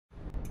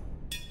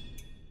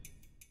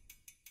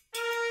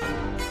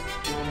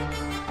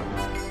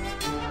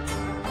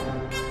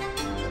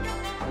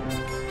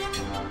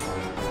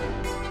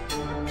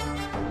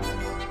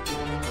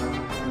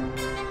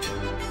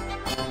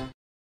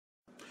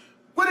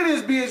What it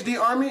is, BHD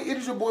Army, it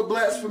is your boy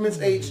Blasphemous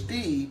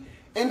HD,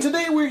 and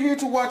today we're here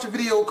to watch a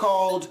video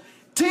called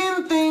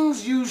 10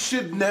 Things You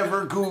Should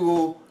Never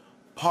Google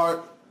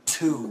Part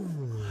 2.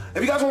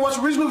 If you guys want to watch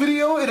the original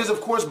video, it is of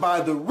course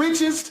by The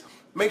Richest.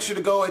 Make sure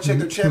to go and check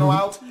their channel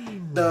out.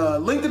 The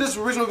link to this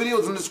original video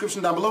is in the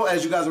description down below.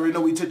 As you guys already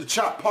know, we tend to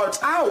chop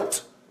parts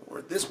out,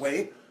 or this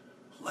way,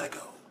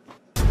 Lego.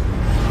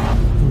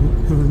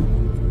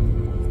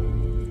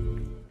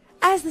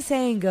 As the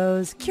saying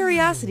goes,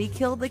 curiosity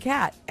killed the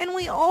cat, and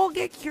we all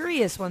get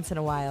curious once in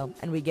a while,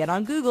 and we get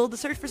on Google to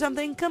search for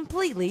something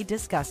completely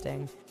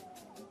disgusting.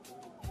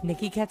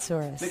 Nicky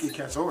Catsaurus. Nicky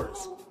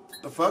Catsaurus?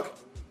 The fuck?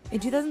 In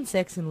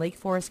 2006, in Lake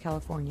Forest,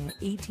 California,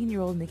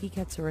 18-year-old Nicky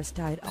Catsaurus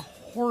died a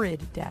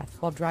horrid death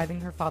while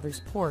driving her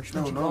father's Porsche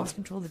when she lost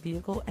control of the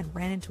vehicle and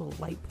ran into a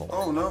light pole.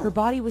 Oh no. Her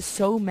body was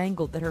so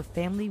mangled that her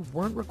family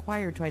weren't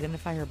required to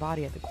identify her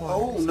body at the coroner.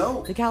 Oh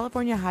no. The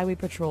California Highway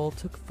Patrol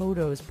took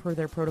photos per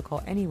their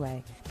protocol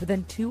anyway, but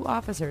then 2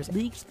 officers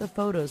leaked the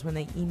photos when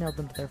they emailed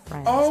them to their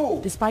friends. Oh.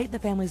 Despite the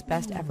family's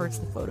best efforts,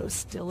 the photos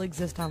still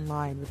exist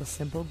online with a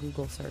simple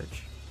Google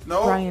search.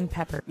 No. Brian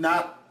Pepper.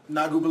 Not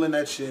Googling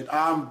that shit.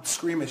 I'm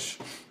squeamish.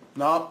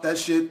 No, that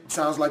shit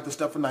sounds like the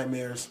stuff of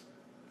nightmares.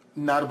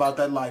 Not about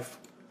that life.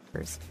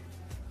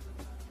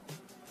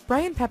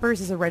 Brian Peppers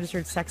is a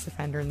registered sex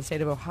offender in the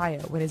state of Ohio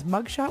when his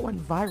mugshot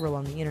went viral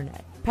on the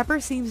internet.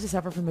 Peppers seems to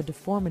suffer from a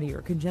deformity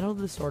or congenital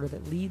disorder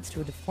that leads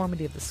to a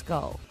deformity of the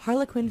skull.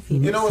 Harlequin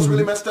fetus. You know what's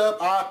really messed up?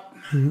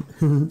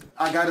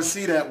 I gotta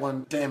see that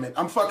one. Damn it.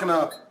 I'm fucking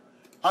up.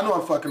 I know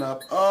I'm fucking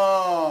up.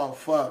 Oh,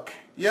 fuck.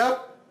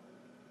 Yep.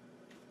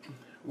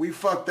 We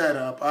fucked that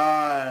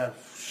up.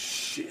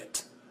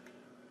 Shit.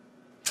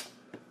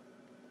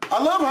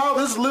 I love how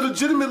this is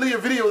legitimately a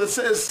video that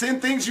says 10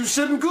 things you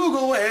shouldn't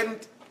Google,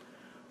 and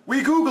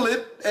we Google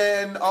it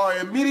and are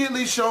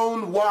immediately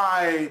shown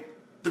why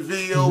the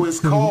video is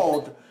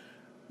called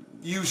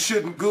You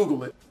Shouldn't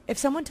Google It. If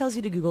someone tells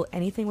you to Google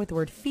anything with the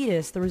word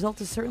fetus, the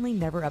result is certainly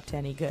never up to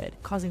any good,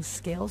 causing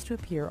scales to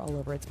appear all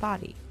over its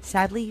body.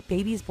 Sadly,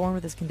 babies born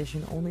with this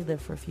condition only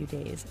live for a few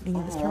days,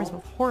 meaning this term is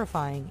both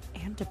horrifying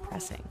and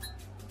depressing.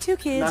 2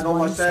 kids,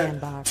 1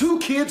 sandbox. 2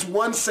 kids,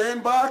 1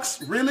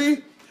 sandbox?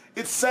 Really?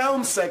 It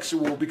sounds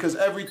sexual because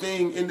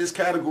everything in this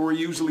category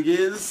usually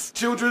is.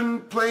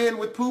 Children playing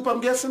with poop,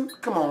 I'm guessing?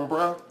 Come on,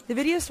 bro. The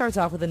video starts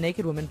off with a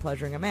naked woman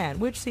pleasuring a man,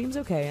 which seems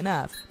okay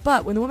enough.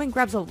 But when the woman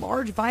grabs a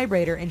large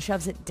vibrator and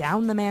shoves it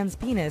down the man's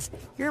penis,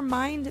 your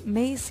mind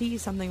may see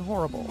something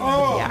horrible.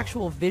 But the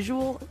actual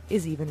visual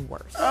is even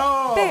worse.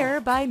 Bear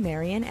by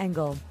Marian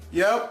Engel.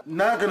 Yep,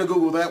 not gonna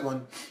Google that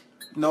one.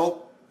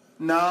 Nope.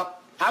 Nah.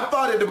 I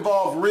thought it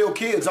involved real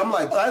kids. I'm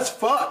like, that's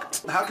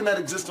fucked. How can that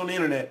exist on the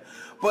internet?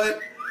 But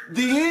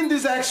the end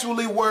is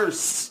actually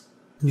worse.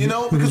 You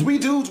know, because we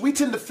dudes, we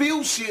tend to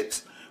feel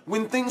shit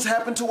when things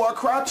happen to our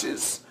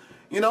crotches.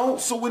 You know,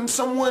 so when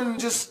someone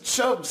just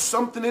shoves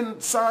something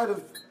inside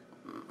of...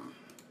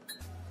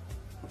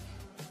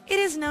 It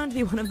is known to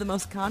be one of the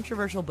most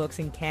controversial books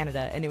in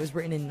Canada, and it was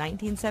written in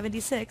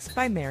 1976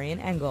 by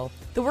Marian Engel.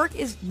 The work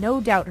is no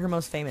doubt her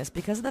most famous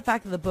because of the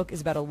fact that the book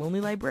is about a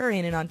lonely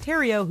librarian in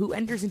Ontario who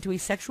enters into a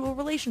sexual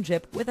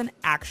relationship with an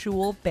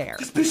actual bear.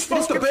 This bitch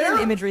fucked a bear? The description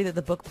and imagery that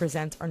the book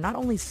presents are not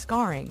only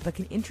scarring, but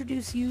can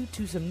introduce you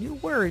to some new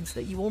words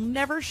that you will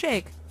never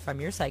shake from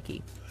your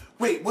psyche.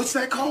 Wait, what's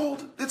that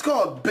called? It's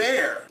called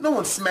bear. No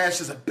one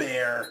smashes a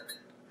bear.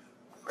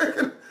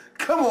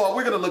 Come on,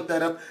 we're gonna look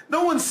that up.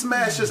 No one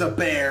smashes a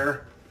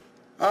bear.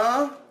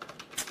 Huh?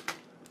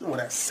 No one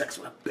has sex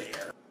with a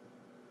bear.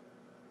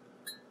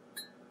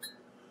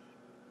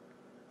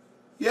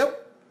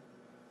 Yep.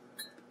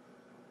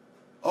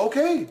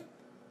 Okay.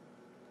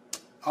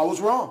 I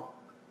was wrong.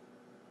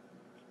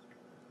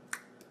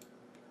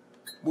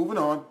 Moving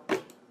on.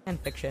 And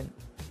fiction.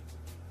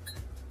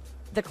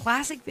 The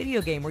classic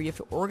video game where you have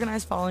to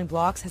organize following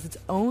blocks has its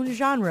own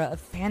genre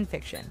of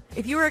fanfiction.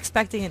 If you were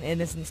expecting an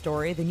innocent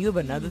story, then you have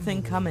another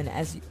thing coming,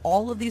 as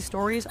all of these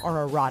stories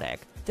are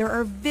erotic. There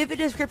are vivid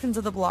descriptions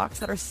of the blocks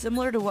that are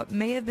similar to what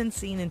may have been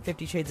seen in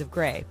 50 Shades of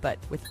Grey, but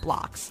with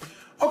blocks.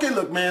 Okay,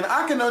 look, man,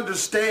 I can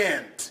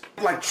understand,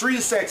 like tree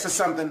sex or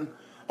something,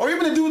 or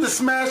even a dude that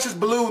smashes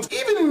balloons,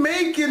 even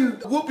making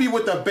whoopee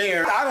with a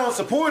bear. I don't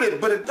support it,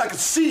 but I can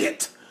see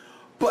it.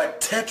 But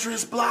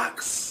Tetris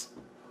blocks?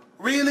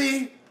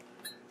 Really?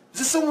 Is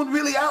this someone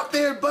really out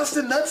there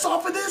busting nuts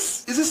off of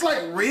this? Is this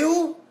like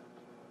real?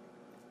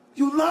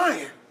 You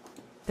lying.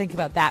 Think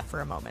about that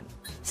for a moment.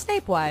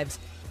 Snape wives.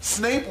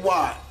 Snape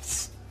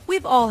wives.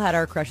 We've all had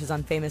our crushes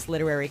on famous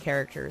literary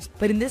characters,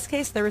 but in this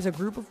case there is a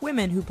group of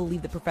women who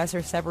believe that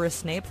Professor Severus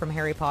Snape from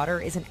Harry Potter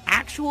is an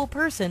actual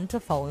person to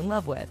fall in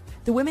love with.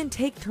 The women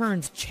take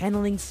turns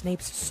channeling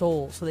Snape's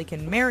soul so they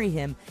can marry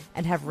him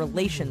and have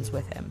relations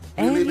with him.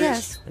 Really, and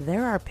yes,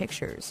 there are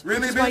pictures.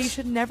 Really, which is why you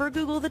should never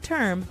Google the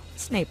term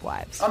Snape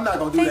wives. I'm not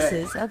gonna do that.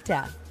 Faces of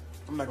death.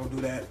 I'm not gonna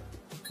do that.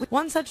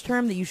 One such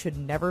term that you should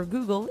never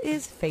Google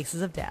is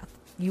faces of death.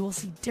 You will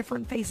see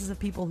different faces of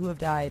people who have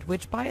died,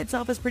 which by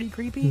itself is pretty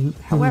creepy.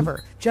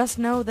 However, just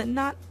know that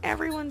not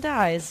everyone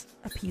dies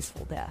a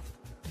peaceful death.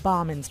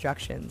 Bomb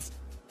instructions.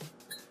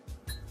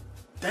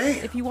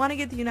 Damn. If you want to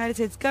get the United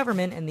States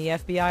government and the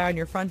FBI on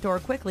your front door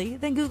quickly,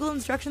 then Google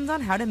instructions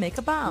on how to make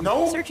a bomb.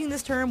 No. Searching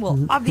this term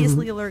will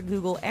obviously alert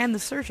Google, and the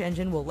search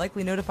engine will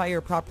likely notify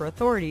your proper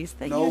authorities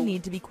that you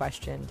need to be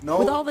questioned. No.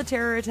 With all the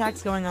terror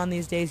attacks going on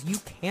these days, you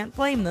can't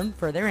blame them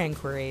for their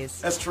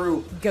inquiries. That's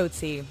true.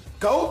 Goatsy.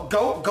 Go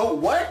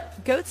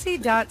what?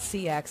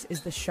 Goatsy.cx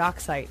is the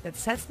shock site that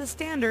sets the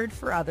standard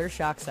for other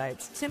shock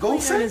sites. Simply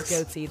known as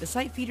Goatsy, the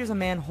site features a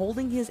man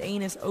holding his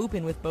anus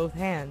open with both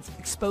hands,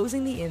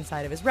 exposing the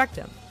inside of his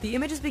rectum. The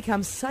image has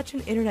become such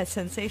an internet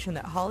sensation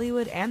that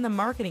Hollywood and the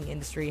marketing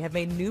industry have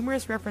made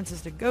numerous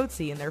references to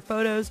Goatsy in their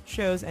photos,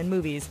 shows, and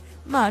movies,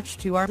 much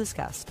to our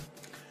disgust.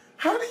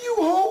 How do you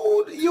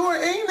hold your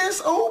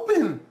anus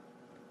open?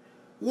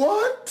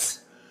 What?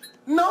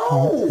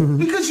 No,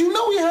 because you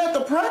know you had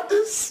to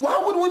practice.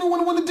 Why would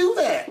anyone want to do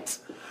that?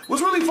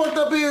 What's really fucked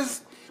up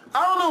is,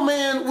 I don't know,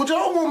 man, would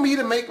y'all want me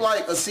to make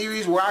like a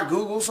series where I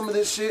Google some of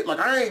this shit? Like,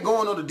 I ain't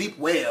going on the deep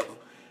web,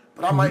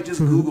 but I might just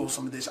Google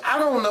some of this. I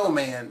don't know,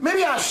 man.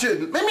 Maybe I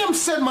shouldn't. Maybe I'm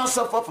setting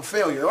myself up for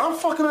failure. I'm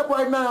fucking up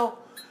right now.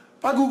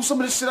 If I Google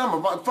some of this shit, I'm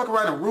about to fuck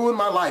around and ruin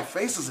my life.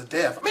 Faces of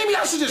death. Maybe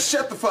I should just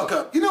shut the fuck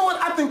up. You know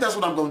what? I think that's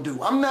what I'm going to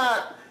do. I'm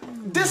not...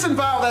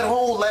 disavow that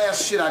whole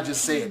last shit I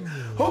just said.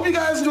 Hope you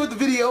guys enjoyed the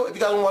video. If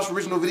you guys want to watch the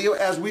original video,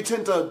 as we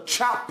tend to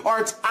chop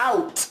parts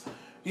out,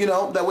 you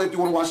know, that way if you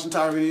want to watch the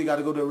entire video, you got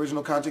to go to the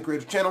original content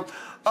creator channel.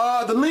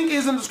 The link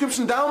is in the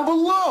description down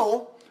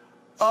below.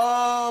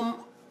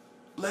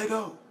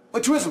 Lego.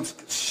 Wait, tourism.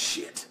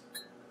 Shit.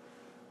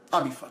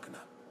 I'll be fucking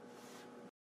up.